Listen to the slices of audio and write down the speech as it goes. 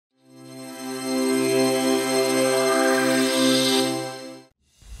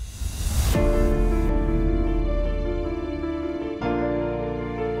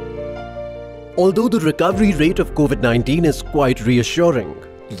Although the recovery rate of COVID-19 is quite reassuring,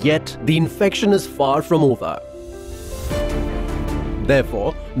 yet the infection is far from over.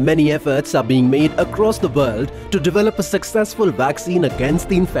 Therefore, many efforts are being made across the world to develop a successful vaccine against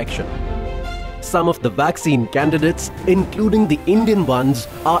the infection. Some of the vaccine candidates, including the Indian ones,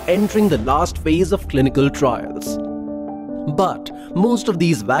 are entering the last phase of clinical trials. But most of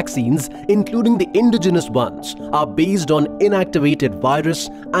these vaccines, including the indigenous ones, are based on inactivated virus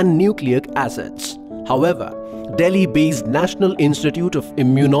and nucleic acids. However, Delhi-based National Institute of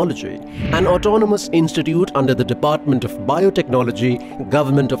Immunology, an autonomous institute under the Department of Biotechnology,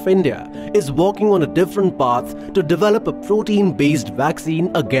 Government of India, is working on a different path to develop a protein-based vaccine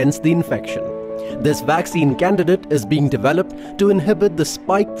against the infection. This vaccine candidate is being developed to inhibit the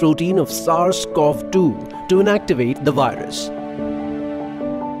spike protein of SARS-CoV-2 to inactivate the virus.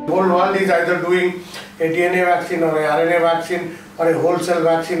 The whole world is either doing a DNA vaccine or a RNA vaccine or a whole cell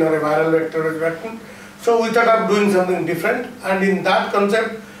vaccine or a viral vector vaccine. So we thought of doing something different, and in that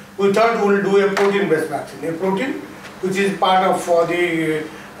concept we thought we will do a protein-based vaccine. A protein which is part of the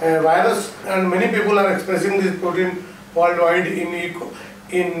virus, and many people are expressing this protein worldwide in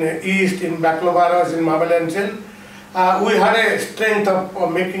yeast, in baculovirus, in mammalian cell. We had a strength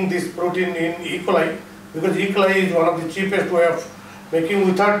of making this protein in E. coli, because E. coli is one of the cheapest way of making.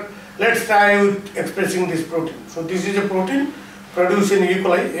 We thought, let's try with expressing this protein. So this is a protein produced in E.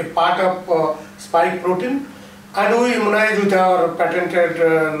 coli, a part of spike protein, and we immunize with our patented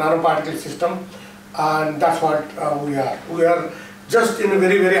nanoparticle system, and that's what we are. We are just in a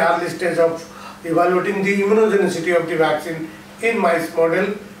very, very early stage of evaluating the immunogenicity of the vaccine in mice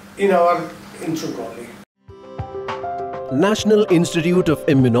model in our institute only. National Institute of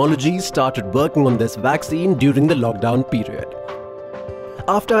Immunology started working on this vaccine during the lockdown period.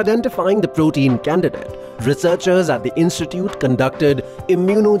 After identifying the protein candidate, researchers at the institute conducted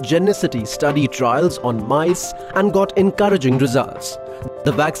immunogenicity study trials on mice and got encouraging results.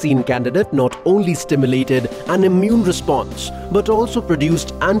 The vaccine candidate not only stimulated an immune response but also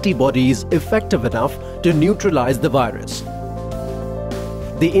produced antibodies effective enough to neutralize the virus.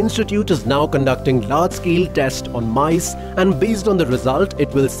 The institute is now conducting large-scale tests on mice, and based on the result, it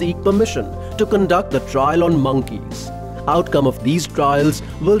will seek permission to conduct the trial on monkeys. Outcome of these trials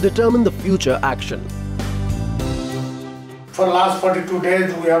will determine the future action. For last 42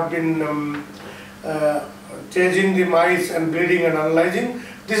 days, we have been changing the mice and breeding and analyzing.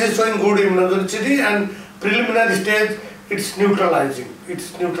 This is showing good immunogenicity, and preliminary stage, it's neutralizing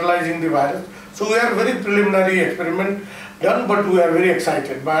the virus. So we have very preliminary experiment done, but we are very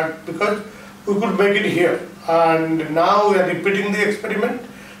excited. But because we could make it here, and now we are repeating the experiment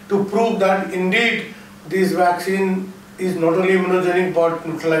to prove that indeed this vaccine is not only immunogenic but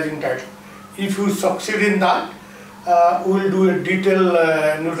neutralizing titer. If you succeed in that, we will do a detailed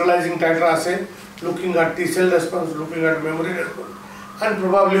neutralizing titer assay, looking at T cell response, looking at memory response, and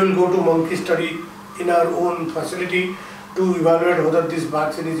probably we will go to monkey study in our own facility to evaluate whether this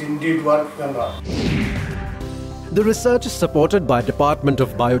vaccine is indeed working or not. The research is supported by Department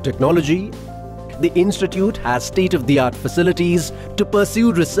of Biotechnology. The institute has state-of-the-art facilities to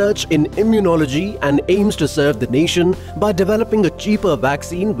pursue research in immunology and aims to serve the nation by developing a cheaper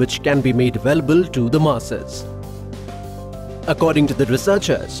vaccine which can be made available to the masses. According to the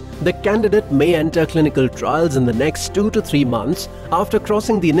researchers, the candidate may enter clinical trials in the next 2 to 3 months after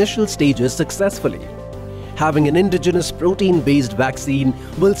crossing the initial stages successfully. Having an indigenous protein-based vaccine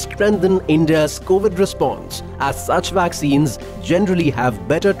will strengthen India's COVID response, as such vaccines generally have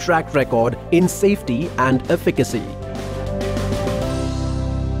better track record in safety and efficacy.